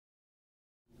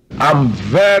I'm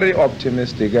very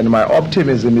optimistic, and my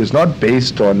optimism is not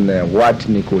based on what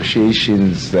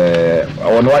negotiations,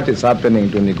 on what is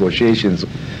happening to negotiations,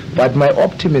 but my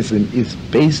optimism is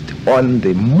based on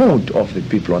the mood of the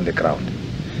people on the ground.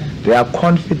 Their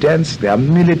confidence, their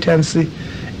militancy,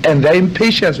 and their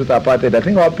impatience with apartheid. I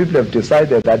think our people have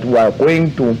decided that we are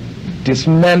going to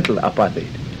dismantle apartheid.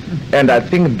 And I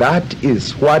think that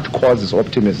is what causes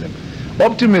optimism.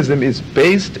 Optimism is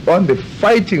based on the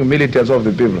fighting militants of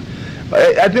the people.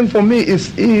 I think for me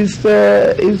it's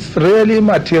really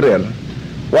material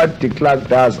what de Klerk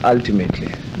does ultimately.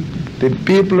 The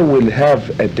people will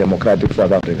have a democratic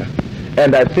South Africa.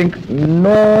 And I think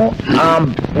no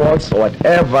armed force or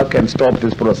whatever can stop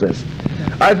this process.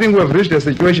 I think we've reached a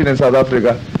situation in South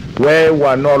Africa where we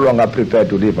are no longer prepared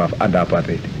to live under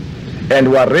apartheid.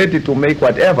 And we are ready to make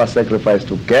whatever sacrifice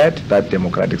to get that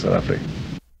democratic South Africa.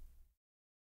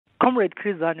 Comrade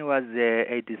Chris Hani was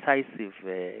a decisive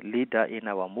leader in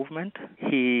our movement.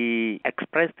 He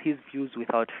expressed his views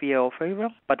without fear or favor,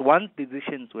 but once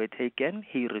decisions were taken,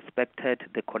 he respected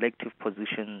the collective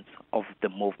positions of the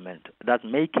movement, thus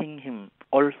making him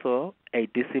also a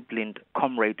disciplined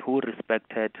comrade who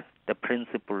respected the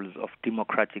principles of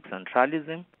democratic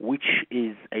centralism, which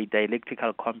is a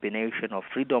dialectical combination of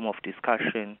freedom of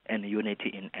discussion and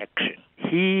unity in action.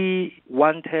 He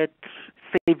wanted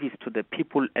service to the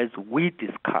people as we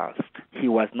discussed. He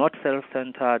was not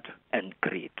self-centered and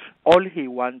great. All he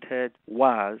wanted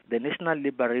was the national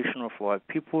liberation of our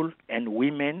people and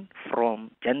women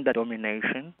from gender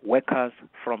domination, workers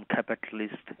from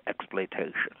capitalist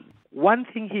exploitation. One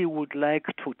thing he would like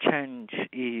to change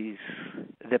is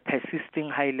the persisting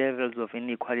high levels of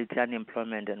inequality,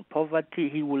 unemployment, and poverty.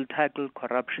 He will tackle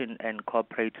corruption and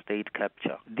corporate state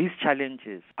capture. These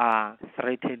challenges are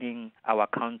threatening our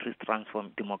country's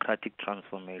democratic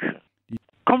transformation.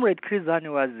 Comrade Chris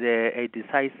Hani was a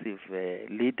decisive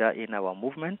leader in our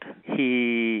movement.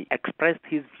 He expressed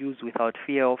his views without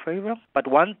fear or favor, but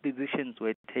once decisions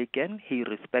were taken, he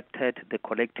respected the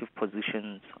collective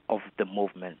positions of the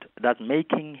movement, thus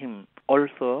making him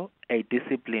also a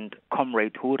disciplined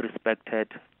comrade who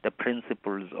respected the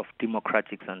principles of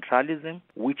democratic centralism,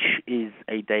 which is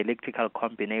a dialectical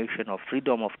combination of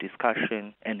freedom of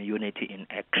discussion and unity in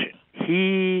action.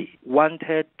 He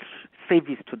wanted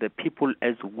service to the people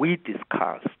as we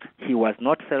discussed. He was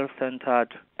not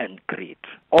self-centered and great.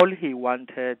 All he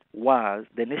wanted was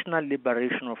the national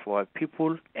liberation of our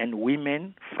people and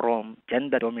women from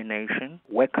gender domination,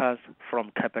 workers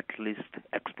from capitalist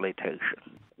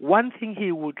exploitation. One thing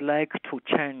he would like to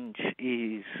change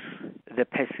is the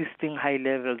persisting high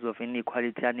levels of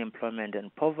inequality, unemployment,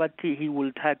 and poverty. He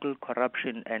will tackle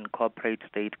corruption and corporate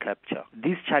state capture.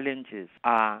 These challenges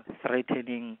are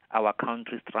threatening our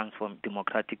country's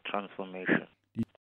democratic transformation.